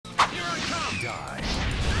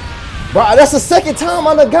Bro, that's the second time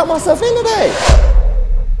I done got myself into that.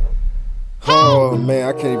 Oh man,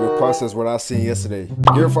 I can't even process what I seen yesterday.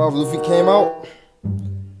 Gear 5 Luffy came out,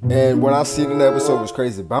 and what I seen in the episode was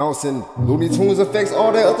crazy. Bouncing, Looney Tunes effects,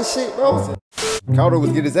 all that other shit, bro. Kaido was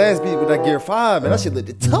getting his ass beat with that Gear 5, and that shit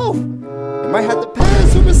looked tough. It might have to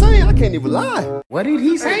pass Super Saiyan, I can't even lie. What did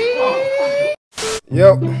he say?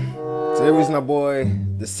 Yep. So there was my boy,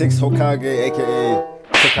 the 6th Hokage, aka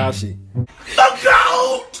KAKASHI. Look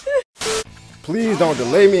out! Please don't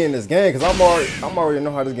delay me in this game, cause I'm already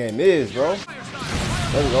know how this game is, bro.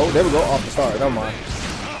 There we go, off the start, never mind.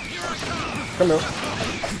 Come here.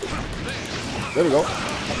 There we go.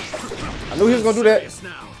 I knew he was gonna do that.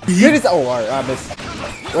 Get it. Oh, alright, I missed.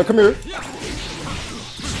 Well, come here.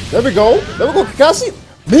 There we go, Kakashi.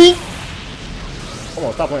 Me. Come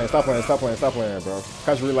on, stop playing, bro.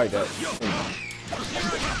 Kakashi really like that.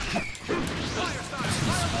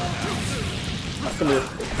 Come here.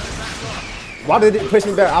 Why did it push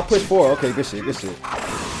me back? I pushed forward. Okay, good shit.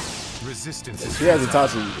 Resistance. He has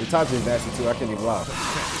Itachi. Itachi is nasty too. I can't even lie.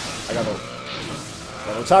 I got no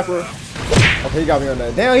chakra. Okay, he got me on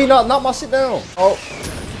that. Damn, he knocked my shit down. Oh.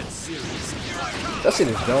 That shit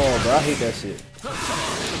is dumb, bro. I hate that shit.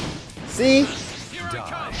 See?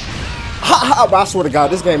 Ha, bro, I swear to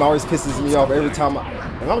God, this game always pisses me off every time.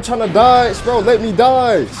 And I'm trying to dodge, bro. Let me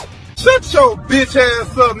dodge. Shut your bitch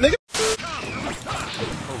ass up, nigga.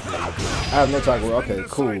 I have no chakra. Okay,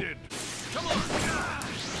 cool.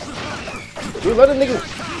 Dude, let a nigga.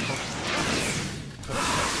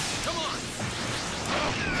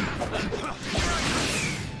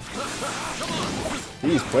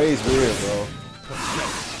 These plays weird, bro.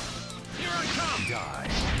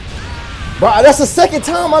 Bro, that's the second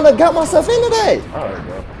time I done got myself into that. Alright,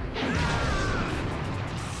 bro.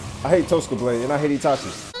 I hate Tosca Blade and I hate Itachi.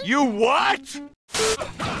 You what?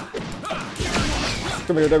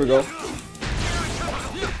 Come here, there we go.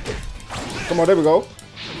 Come on, there we go.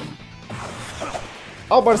 I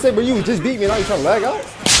was about to say, but you just beat me and now you trying to lag out?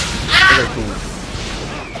 Okay, cool.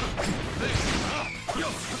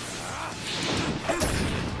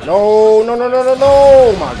 No.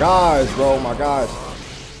 My gosh, bro, my gosh.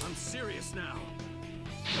 I'm serious now.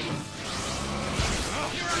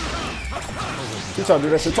 You trying to do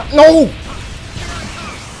that shit? No!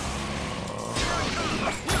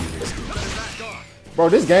 Bro,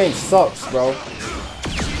 this game sucks, bro.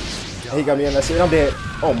 He got me in that shit. I'm dead.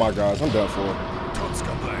 Oh my gosh, I'm done for it.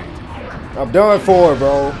 I'm done for it,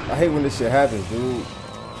 bro. I hate when this shit happens, dude.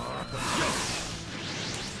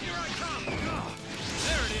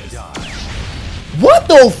 What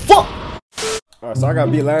the fuck? Alright, so I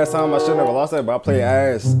got beat last time. I should never lost that, but I played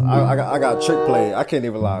ass. I got trick play. I can't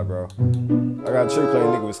even lie, bro. I got trick play.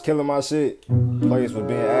 Nigga was killing my shit. Players was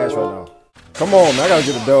being ass right now. Come on, man. I gotta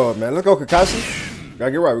get a dub, man. Let's go, Kakashi.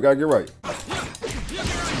 Gotta get right. We gotta get right.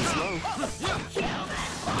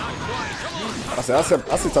 I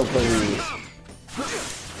see tough play he is.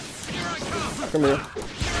 Come here.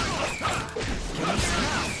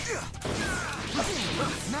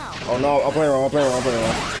 Oh no, I'm playing wrong. Come on,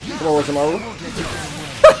 Orochimaru.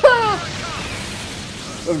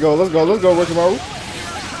 Let's go, Orochimaru.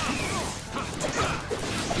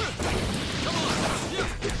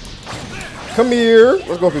 Come here.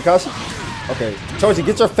 Let's go, Kakashi. Okay, Choji,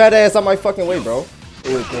 get your fat ass out my fucking way, bro.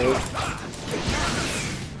 Okay.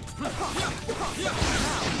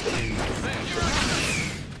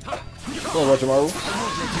 Come on, Orochimaru.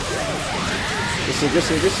 Good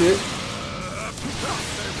shit.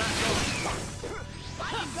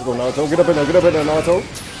 Let's go, Naruto. Get up in there, Naruto.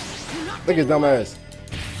 Look at his dumb ass.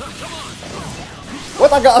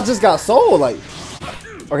 What? I just got soul, like.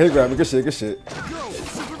 Okay, grab me. Good shit.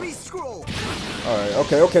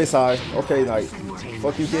 Alright, okay, Sai. Okay, like.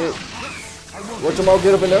 Fuck you, kid. Orochimaru,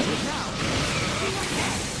 get up in there.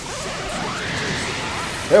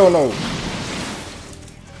 Hell no.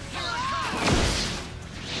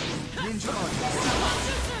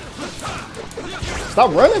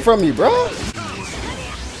 Stop running from me, bro.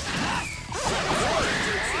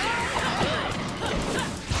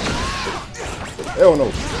 Hell no.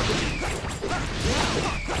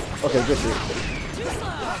 Okay, good shit.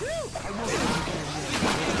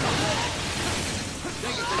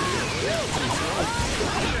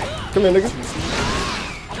 Come here, nigga.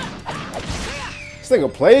 This nigga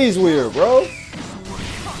plays weird, bro.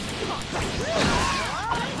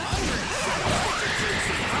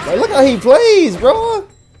 Like, look how he plays, bro.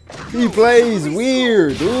 He plays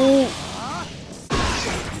weird, dude.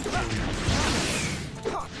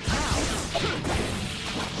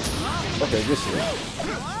 Okay, good shit.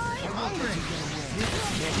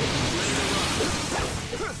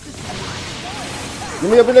 Give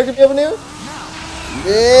me up in there, give me up in there.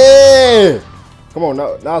 Yeah. Come on,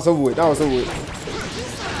 now it's over with. Now it's over with.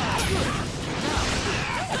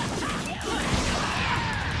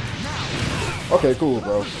 Okay, cool,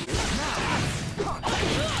 bro.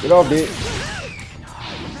 Get off, dude.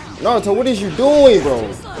 Naruto, what is you doing, bro?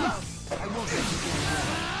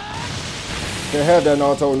 Can't have that,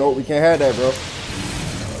 Naruto. No, we can't have that, bro.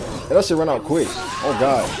 And that shit run out quick. Oh,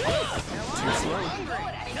 God.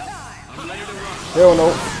 Hell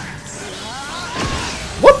no.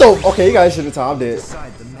 What the? Okay, you guys should have time. I'm dead. I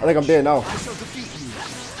think I'm dead now.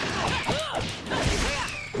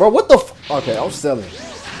 Bro, what the f? Okay, I'm selling.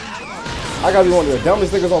 I gotta be one of the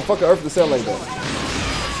dumbest niggas on fucking earth to sell like that.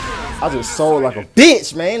 I just sold like a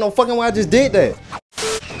bitch, man. No fucking way I just did that.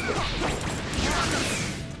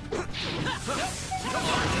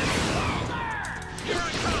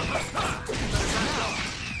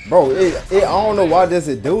 Bro, I don't know why does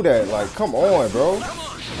it do that. Like, come on, bro.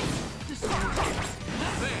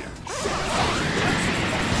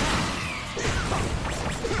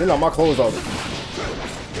 They knock my clothes off.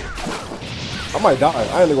 I might die.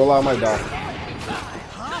 I ain't gonna lie, I might die.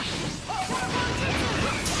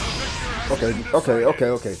 Okay.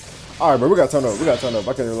 Alright, bro, we gotta turn up.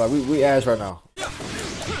 I can't lie. We ass right now.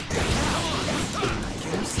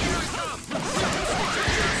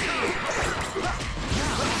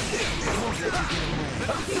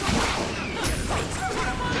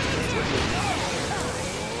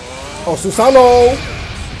 Oh, Susano!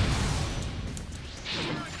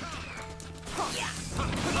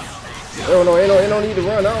 Ain't no need to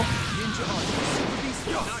run now.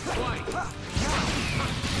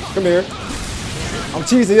 Come here. I'm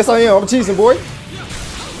cheesing. Yes, I am. I'm cheesing, boy.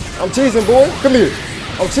 Come here.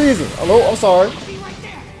 I'm cheesing. Hello? I'm sorry.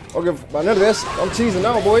 Okay, by none of that. I'm cheesing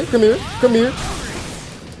now, boy. Come here.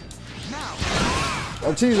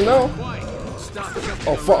 I'm cheesing now.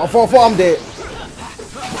 Oh, fuck. I'm dead.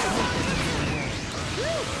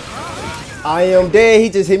 I am dead. He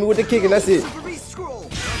just hit me with the kick and that's it.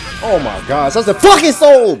 Oh my gosh, that's a fucking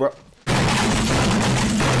soul, bro.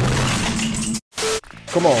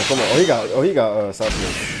 Come on. Oh, he got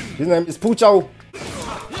something. His name is Pucho.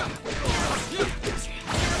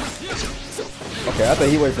 Okay, I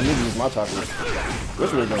think he waited for me to use my chocolate.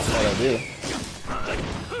 Which was gonna smart idea.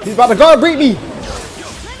 He's about to guard beat me.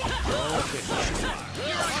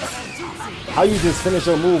 How you just finish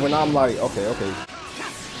your move and I'm like, okay.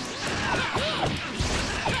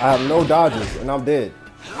 I have no dodges and I'm dead.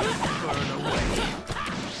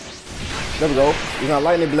 There we go. He's got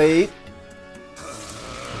lightning blade.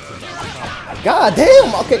 God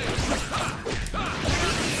damn. Okay.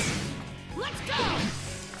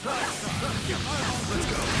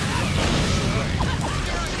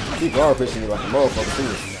 He guard pushing me like a motherfucker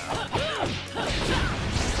too.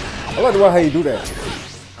 I like the way how you do that.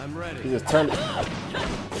 I'm ready. He just turned it.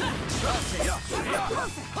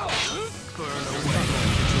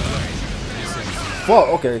 Fuck,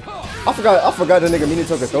 okay. I forgot the nigga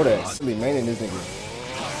Minato could throw that. Really maining this nigga.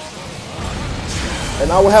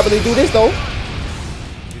 And I will happily do this though.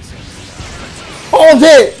 Oh, I'm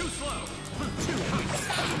dead!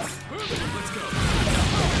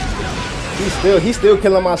 He's still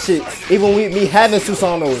killing my shit. Even with me having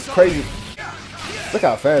Susano is crazy. Look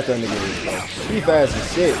how fast that nigga is, bro. He fast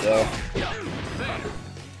as shit, bro.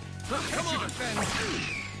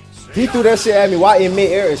 He threw that shit at me while in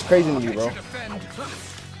mid-air is crazy to me, bro.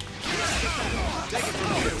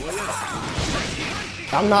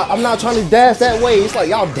 I'm not trying to dash that way. It's like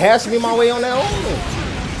y'all dashing me my way on that own.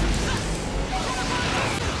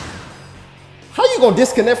 How you gonna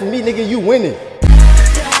disconnect from me, nigga? You winning.